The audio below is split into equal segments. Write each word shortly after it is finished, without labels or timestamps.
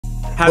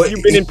Have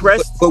you been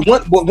impressed? But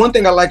one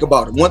thing I like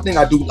about him, one thing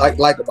I do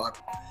like about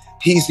him,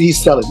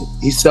 he's selling it.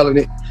 He's selling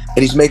it,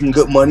 and he's making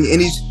good money,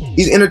 and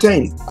he's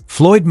entertaining.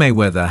 Floyd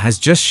Mayweather has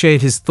just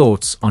shared his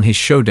thoughts on his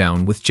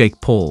showdown with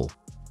Jake Paul,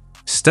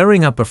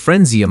 stirring up a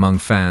frenzy among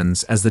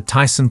fans as the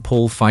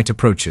Tyson-Paul fight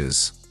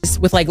approaches.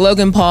 With like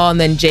Logan Paul and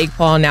then Jake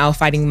Paul now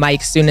fighting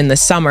Mike soon in the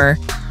summer,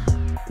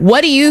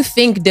 what do you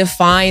think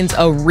defines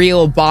a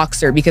real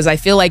boxer? Because I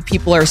feel like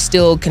people are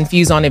still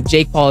confused on if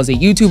Jake Paul is a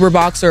YouTuber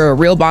boxer or a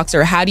real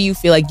boxer. How do you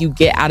feel like you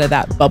get out of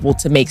that bubble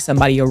to make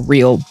somebody a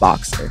real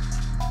boxer?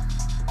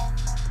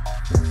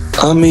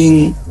 I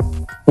mean,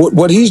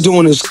 what he's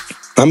doing is,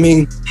 I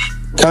mean,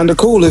 kind of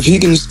cool. If he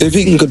can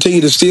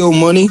continue to steal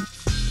money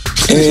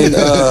and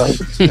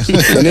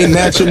they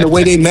match him the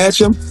way they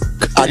match him,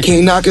 I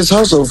can't knock his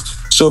hustle.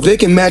 So if they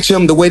can match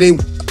him the way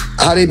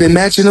how they've been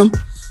matching him,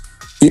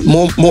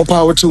 more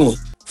power to him.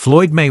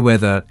 Floyd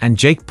Mayweather and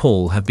Jake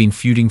Paul have been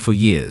feuding for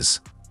years,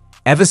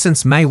 ever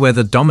since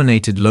Mayweather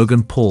dominated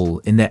Logan Paul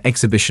in their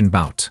exhibition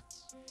bout.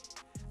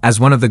 As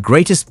one of the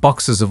greatest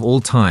boxers of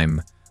all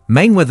time,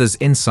 Mayweather's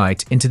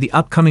insight into the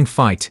upcoming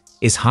fight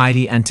is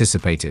highly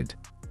anticipated.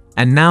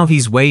 And now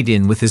he's weighed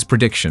in with his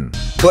prediction.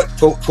 But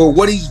for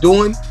what he's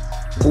doing,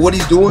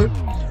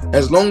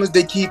 as long as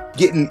they keep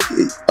getting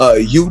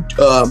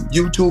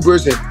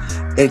YouTubers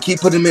and keep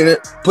putting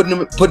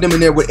them in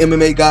there with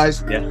MMA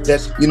guys,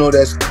 that's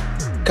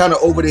kind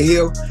of over the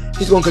hill,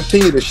 he's gonna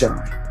continue to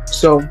shine.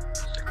 So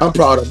I'm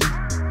proud of him.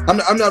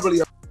 I'm not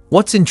really.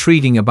 What's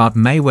intriguing about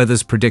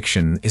Mayweather's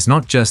prediction is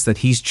not just that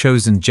he's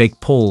chosen Jake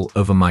Paul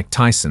over Mike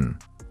Tyson,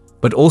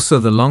 but also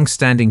the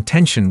long-standing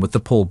tension with the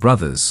Paul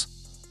brothers.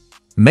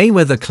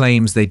 Mayweather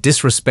claims they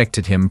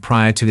disrespected him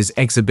prior to his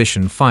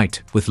exhibition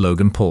fight with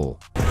Logan Paul.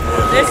 I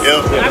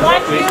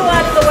want you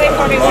out of the way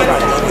for me one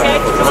second, okay?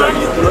 Come on.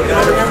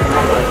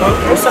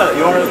 What's up?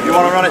 You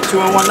wanna run it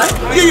 2 in 1 night?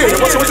 Yeah.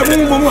 What's up? What's up? You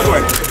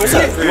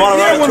wanna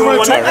run it 2 in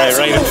 1 night?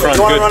 Right in front.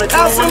 You wanna run it 2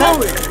 in 1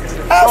 night?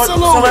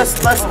 Absolutely. So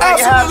let's make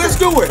it happen. Let's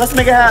do it. Let's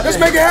make it happen. Let's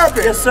make it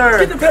happen. Yes, sir.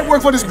 Get the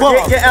paperwork for this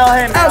ball. Get Al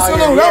Hammond.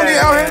 Absolutely. I don't need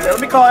Al Hammond. Let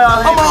me call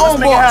Al Hammond. I'm my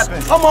own boss.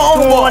 I'm my own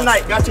 2 in boss. 1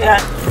 night. Got your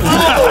hat.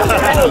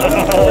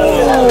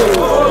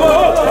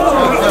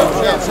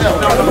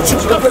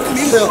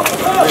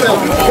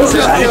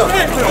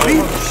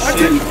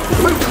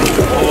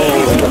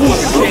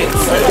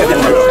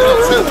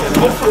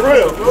 For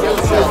real.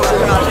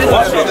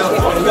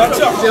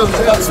 Watch out. I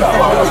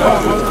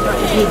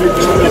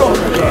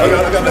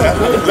got that.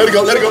 Let it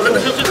go.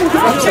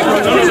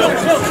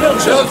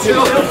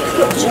 Chill.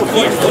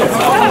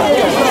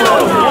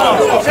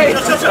 Hey,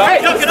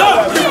 knock it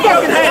off.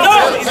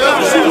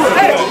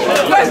 Hey,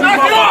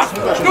 knock it off.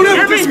 Don't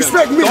ever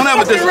disrespect me. Don't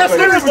ever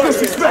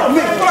disrespect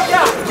me.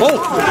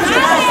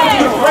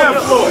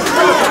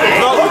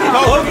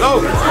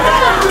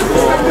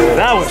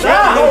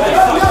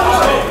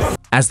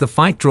 As the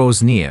fight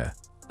draws near,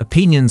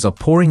 opinions are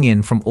pouring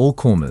in from all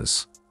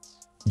corners.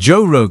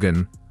 Joe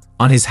Rogan,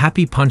 on his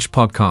Happy Punch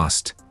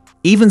podcast,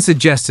 even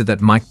suggested that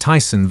Mike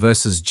Tyson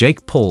versus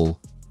Jake Paul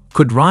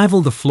could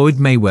rival the Floyd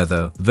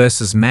Mayweather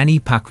versus Manny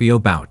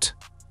Pacquiao bout,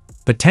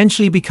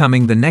 potentially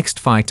becoming the next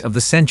fight of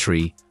the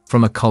century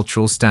from a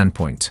cultural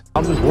standpoint.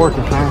 I'm just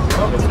working, man.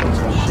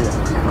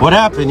 What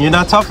happened? You're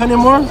not tough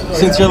anymore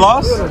since your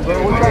loss?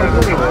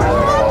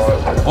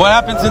 What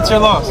happened since your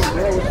loss?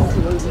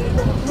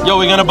 Yo,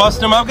 we gonna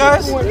bust him up,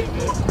 guys?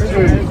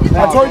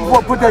 I told you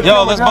before, put that.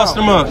 Yo, let's bust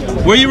him up.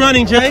 Where you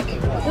running, Jake?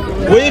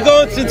 Where you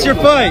going since your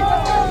fight?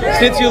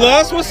 Since you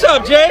lost? What's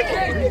up, Jake?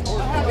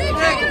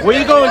 Where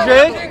you going,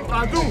 Jake?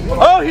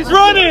 Oh, he's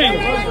running!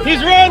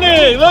 He's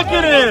running! Look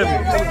at him!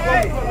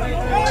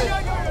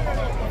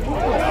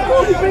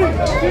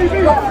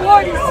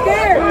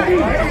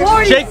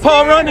 Jake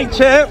Paul running,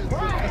 champ.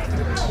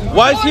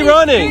 Why is he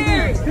running?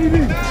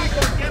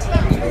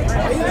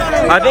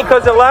 I think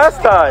because of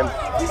last time.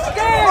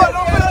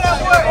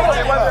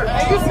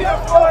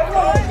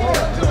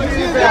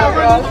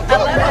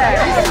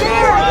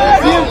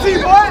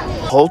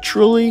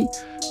 Culturally,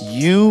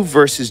 you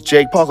versus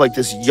Jake Paul, like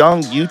this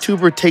young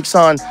YouTuber takes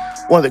on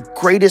one of the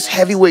greatest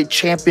heavyweight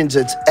champions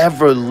that's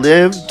ever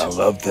lived. I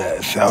love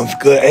that. Sounds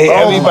good. Hey,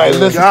 everybody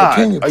listen.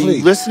 Continue, please. Are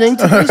you listening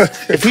to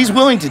this? If he's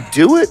willing to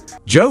do it.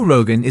 Joe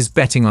Rogan is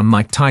betting on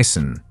Mike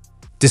Tyson,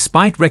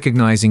 despite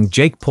recognizing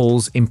Jake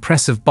Paul's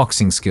impressive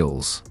boxing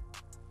skills.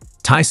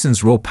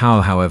 Tyson's raw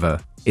power,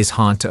 however, is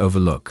hard to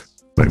overlook.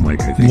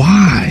 Mike, I think.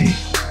 Why?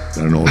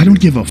 I don't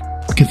give a f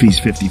if he's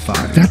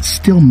 55. That's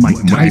still Mike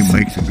Tyson.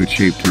 Mike's in good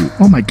shape too.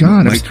 Oh my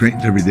God. Mike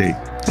trains every day.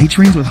 He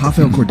trains with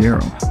Rafael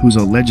Cordero, who's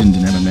a legend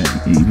in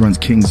MMA. He runs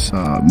King's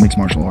Mixed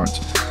Martial Arts.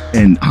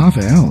 And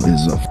Rafael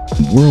is a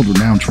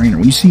world-renowned trainer.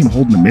 When you see him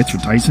holding the mitts for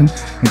Tyson,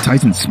 and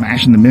Tyson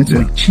smashing the mitts,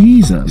 like,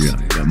 Jesus,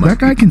 that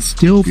guy can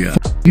still f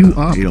you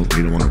up. He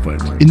don't want to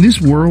fight Mike. In this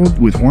world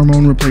with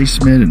hormone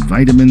replacement and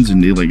vitamins,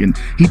 and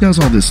he does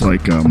all this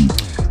like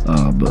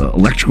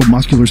electrical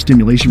muscular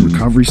stimulation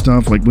recovery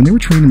stuff. Like when they were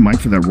training Mike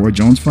for that Roy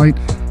Jones fight,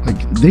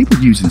 like they were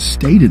using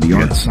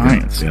state-of-the-art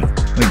science.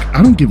 Like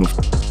I don't give a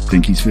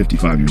think he's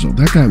 55 years old.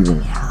 That guy will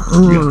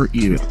hurt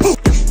you.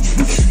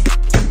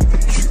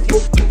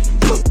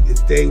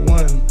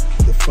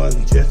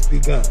 just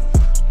begun.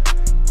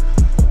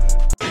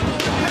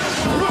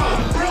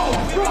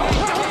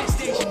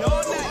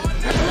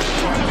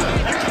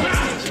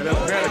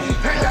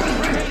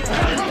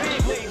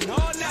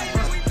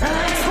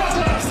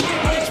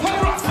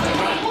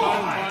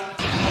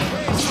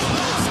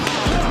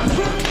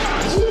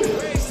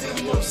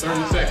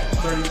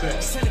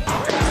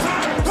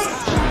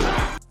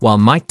 While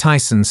Mike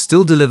Tyson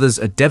still delivers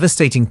a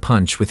devastating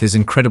punch with his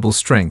incredible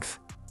strength,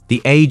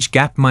 the age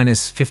gap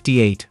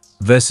 -58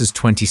 versus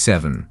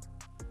 27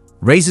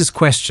 raises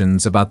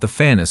questions about the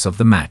fairness of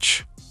the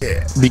match.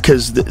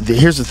 Because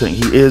here's the thing,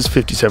 he is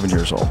 57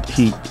 years old.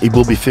 He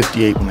will be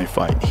 58 when they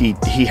fight.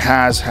 He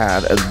has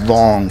had a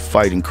long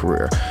fighting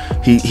career.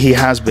 He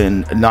has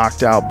been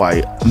knocked out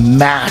by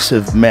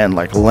massive men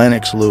like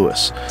Lennox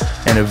Lewis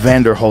and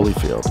Evander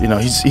Holyfield. You know,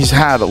 he's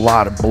had a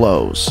lot of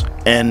blows,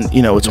 and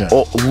you know, it's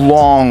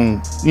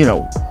long, you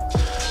know,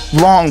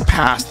 long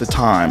past the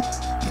time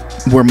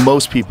where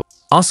most people.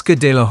 Oscar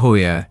De La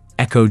Hoya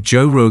echoed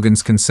Joe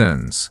Rogan's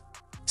concerns,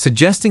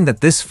 suggesting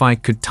that this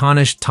fight could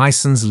tarnish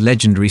Tyson's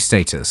legendary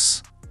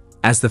status.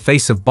 As the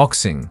face of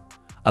boxing,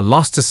 a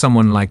loss to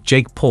someone like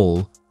Jake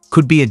Paul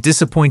could be a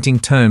disappointing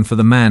turn for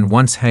the man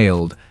once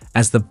hailed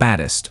as the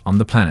baddest on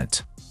the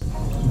planet.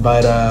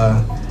 But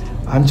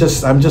I'm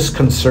just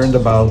concerned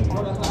about,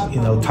 you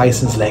know,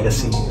 Tyson's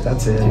legacy.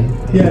 That's it.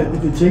 Yeah,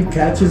 if Jake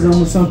catches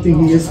him or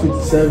something, he is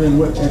 57.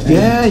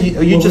 Yeah,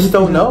 you just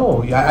don't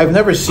know. I've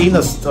never seen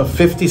a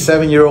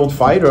 57-year-old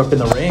fighter up in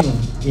the ring,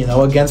 you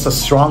know, against a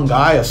strong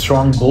guy, a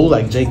strong bull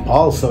like Jake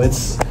Paul. So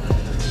it's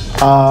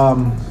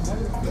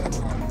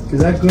is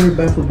that good or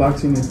bad for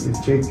boxing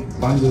if Jake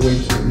finds a way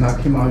to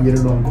knock him out, get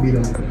it on, beat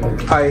him?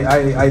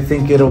 I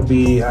think it'll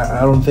be.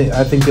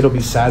 I think it'll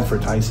be sad for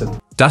Tyson.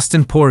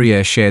 Dustin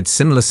Poirier shared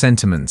similar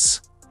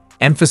sentiments,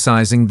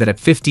 emphasizing that at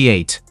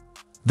 58,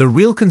 the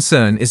real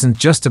concern isn't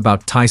just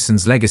about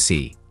Tyson's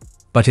legacy,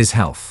 but his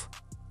health.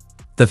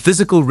 The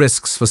physical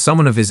risks for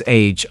someone of his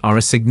age are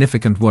a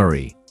significant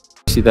worry.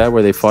 See that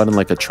where they fought in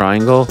like a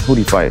triangle? Who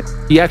did he fight?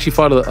 He actually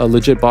fought a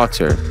legit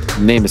boxer.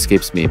 Name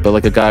escapes me, but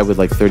like a guy with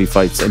like 30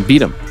 fights and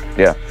beat him.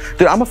 Yeah,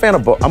 dude, I'm a fan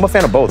of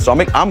both. So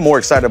I'm more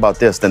excited about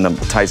this than the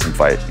Tyson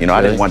fight. You know,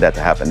 really? I didn't want that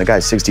to happen. The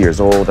guy's 60 years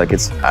old. Like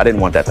I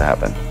didn't want that to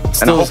happen.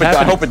 And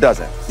I hope it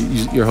doesn't.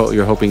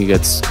 You're hoping he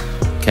gets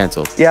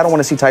canceled. Yeah, I don't want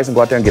to see Tyson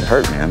go out there and get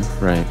hurt, man.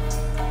 Right.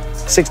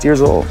 60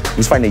 years old.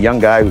 He's fighting a young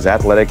guy who's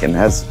athletic and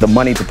has the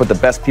money to put the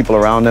best people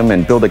around him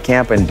and build a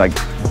camp, and like,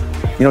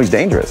 you know, he's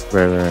dangerous.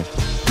 Right.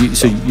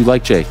 So you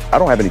like Jake? I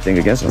don't have anything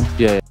against him.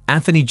 Yeah.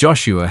 Anthony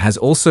Joshua has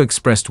also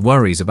expressed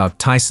worries about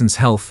Tyson's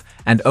health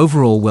and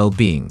overall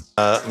well-being.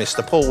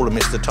 Mr. Paul and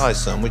Mr.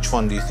 Tyson, which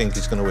one do you think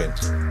is going to win?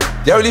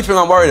 The only thing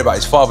I'm worried about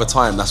is father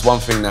time. That's one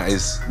thing that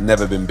has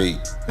never been beat.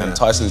 And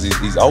Tyson's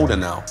he's older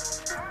now,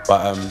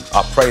 but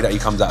I pray that he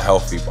comes out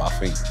healthy. But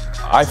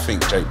I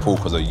think Jake Paul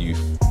because of youth.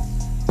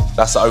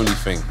 That's the only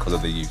thing, because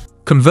of the youth.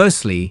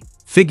 Conversely,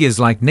 figures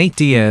like Nate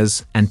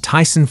Diaz and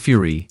Tyson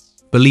Fury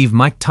believe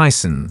Mike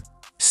Tyson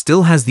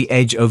still has the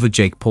edge over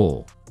Jake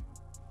Paul.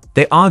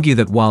 They argue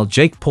that while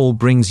Jake Paul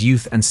brings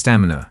youth and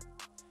stamina,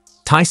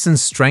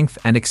 Tyson's strength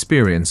and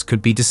experience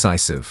could be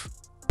decisive.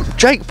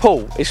 Jake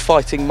Paul is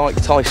fighting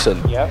Mike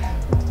Tyson. Yeah.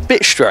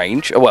 Bit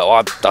strange. Well,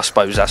 I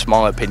suppose that's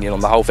my opinion on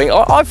the whole thing.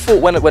 I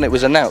thought when it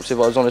was announced, if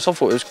I was honest, I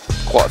thought it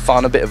was quite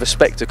fun, a bit of a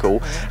spectacle.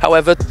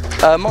 However,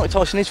 Mike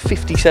Tyson is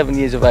 57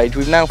 years of age.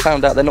 We've now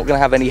found out they're not going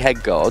to have any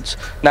head guards.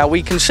 Now,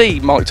 we can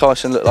see Mike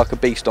Tyson look like a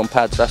beast on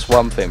pads, that's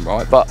one thing,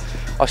 right? But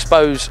I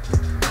suppose,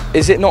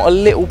 is it not a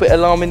little bit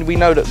alarming? We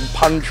know that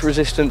punch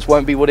resistance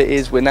won't be what it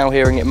is. We're now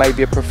hearing it may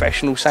be a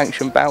professional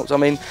sanctioned bout. I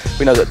mean,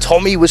 we know that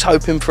Tommy was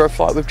hoping for a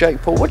fight with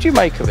Jake Paul. What do you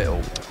make of it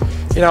all?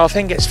 You know, I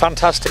think it's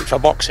fantastic for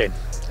boxing.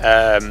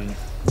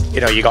 You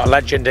know, you got a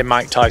legend in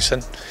Mike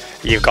Tyson.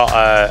 You've got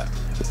a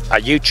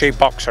YouTube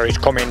boxer who's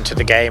come into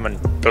the game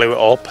and blew it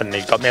up, and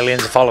he's got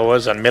millions of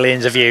followers and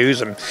millions of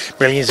views and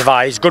millions of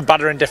eyes. Good,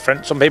 bad, or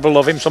indifferent. Some people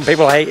love him, some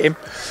people hate him.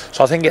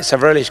 So I think it's a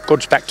really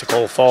good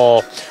spectacle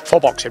for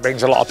boxing. It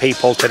brings a lot of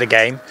people to the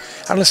game.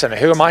 And listen,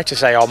 who am I to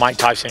say, oh, Mike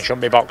Tyson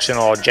shouldn't be boxing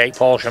or Jake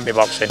Paul shouldn't be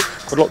boxing?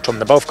 Good luck to them.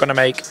 They're both going to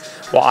make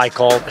what I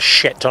call a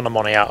shit ton of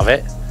money out of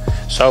it.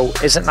 So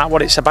isn't that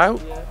what it's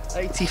about?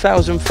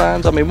 80,000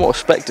 fans. I mean, what a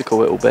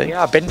spectacle it'll be.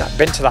 Yeah, I've been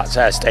to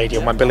that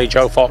stadium when Billy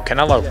Joe fought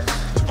Canelo.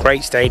 It's a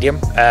great stadium.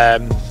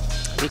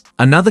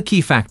 Another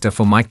key factor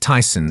for Mike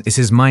Tyson is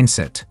his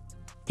mindset.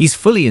 He's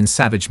fully in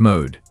savage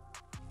mode.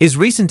 His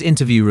recent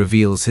interview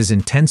reveals his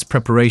intense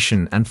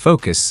preparation and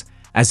focus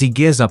as he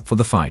gears up for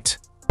the fight.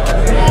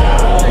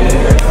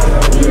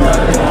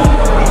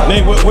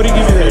 Nate, what do you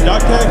give you there?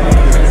 Dog tag?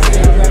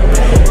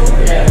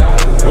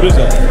 What is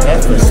that?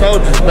 That's for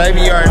soldiers,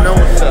 baby. You already know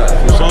what's up.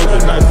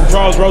 Soldiers, man. From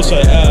Charles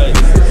Rosa,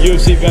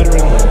 UFC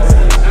veteran.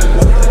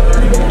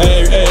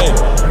 Hey.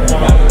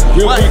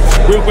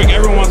 Real quick,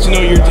 everyone wants to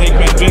know your take,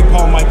 man. Jake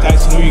Paul, Mike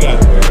Tyson, who you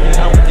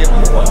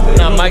got?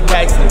 No, Mike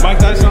Tyson. Mike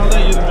Tyson all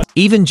day?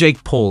 Even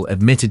Jake Paul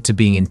admitted to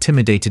being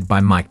intimidated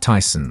by Mike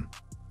Tyson.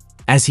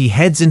 As he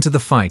heads into the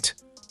fight,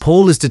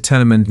 Paul is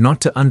determined not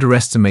to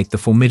underestimate the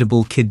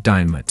formidable Kid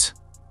Dynamite.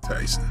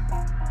 Tyson.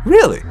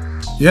 Really?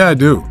 Yeah, I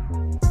do.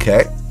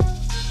 Okay.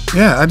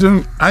 Yeah, I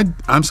don't.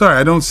 I'm sorry.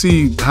 I don't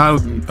see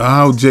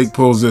how Jake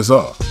pulls this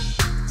off.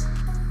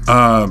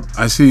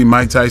 I see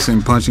Mike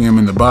Tyson punching him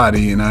in the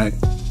body, and I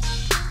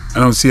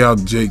don't see how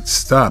Jake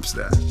stops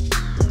that.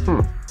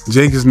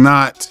 Jake is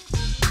not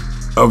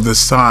of the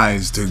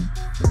size to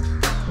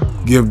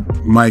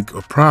give Mike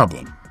a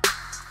problem.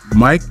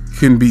 Mike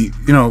can be,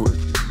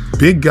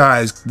 big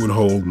guys would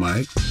hold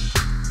Mike.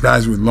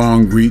 Guys with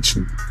long reach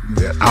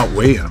that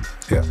outweigh him.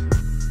 Yeah.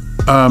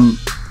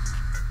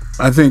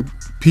 I think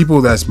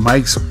people that's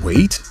Mike's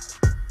weight,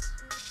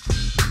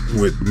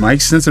 with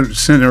Mike's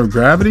center of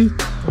gravity,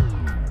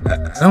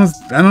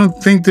 I don't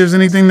think there's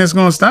anything that's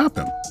gonna stop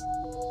him.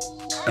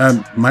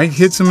 Mike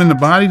hits him in the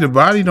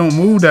body don't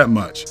move that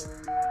much.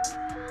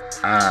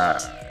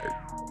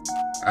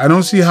 I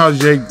don't see how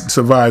Jake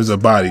survives a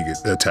body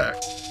attack,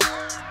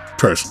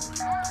 personally.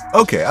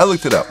 Okay, I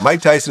looked it up.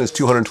 Mike Tyson is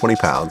 220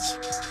 pounds.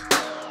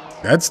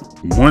 That's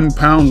 1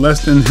 pound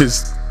less than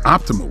his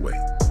optimal weight.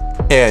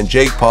 And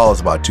Jake Paul is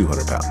about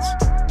 200 pounds.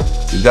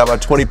 He's got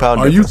about 20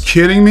 pound difference. Are you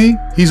kidding me?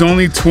 He's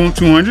only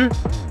 200?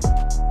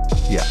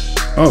 Yeah.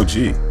 Oh,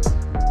 gee.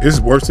 This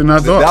is worse than I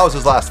thought. That was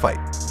his last fight.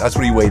 That's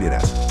what he weighed in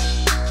at.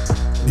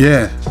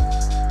 Yeah.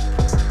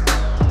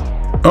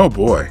 Oh,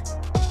 boy.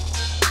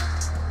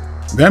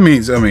 That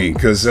means,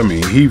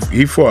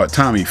 he fought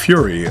Tommy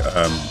Fury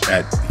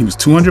he was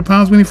 200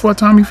 pounds when he fought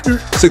Tommy Fury?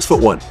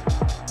 6'1".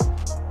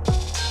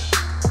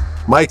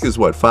 Mike is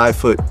what,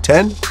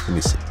 5'10"? Let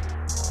me see.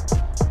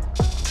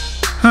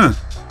 Huh.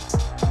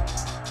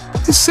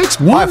 He's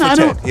 6'1".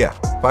 5'10", yeah.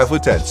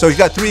 5'10". So he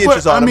got 3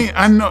 inches on him.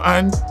 I know.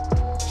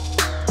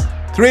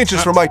 3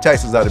 inches for Mike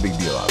Tyson's not a big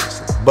deal,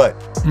 obviously. But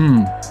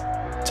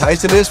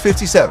Tyson is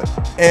 57.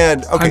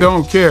 And, okay. I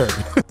don't care.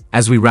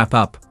 As we wrap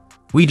up,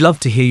 we'd love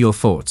to hear your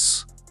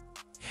thoughts.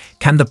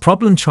 Can the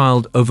problem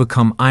child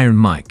overcome Iron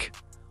Mike?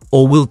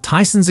 Or will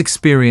Tyson's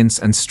experience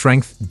and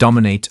strength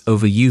dominate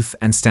over youth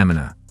and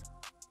stamina?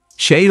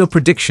 Share your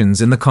predictions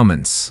in the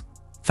comments.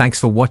 Thanks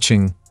for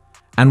watching,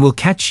 and we'll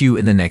catch you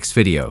in the next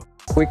video.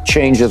 Quick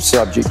change of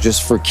subject,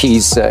 just for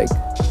Key's sake.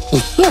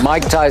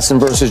 Mike Tyson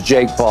versus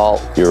Jake Paul.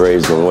 You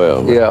raised him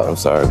well, man. Yeah. I'm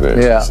sorry,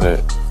 man. Yeah.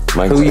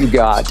 Mike Who you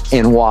got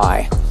and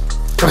why?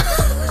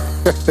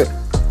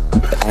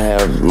 I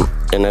have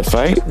in that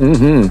fight?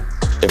 Mm-hmm.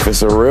 If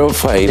it's a real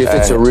fight, If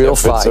it's a real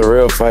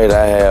fight,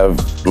 I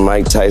have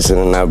Mike Tyson,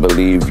 and I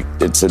believe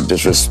it's a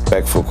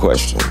disrespectful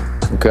question.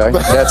 Okay,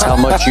 that's how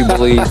much you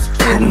believe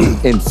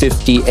in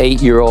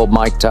 58-year-old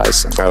Mike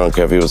Tyson. I don't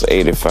care if he was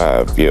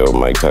 85-year-old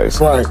Mike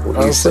Tyson. Right.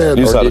 You said.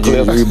 You saw the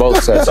clips. You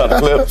both said. You saw the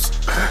clips.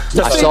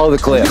 I saw the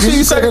clips.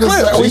 You saw the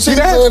clips. You see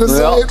that?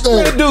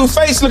 Man, dude's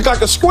face look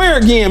like a square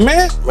again,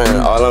 man.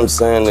 Man, all I'm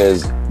saying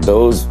is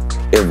those.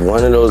 If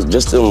one of those,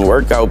 just them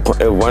workout,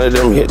 if one of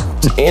them hit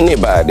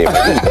anybody,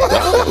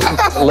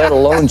 let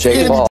alone Jake Paul.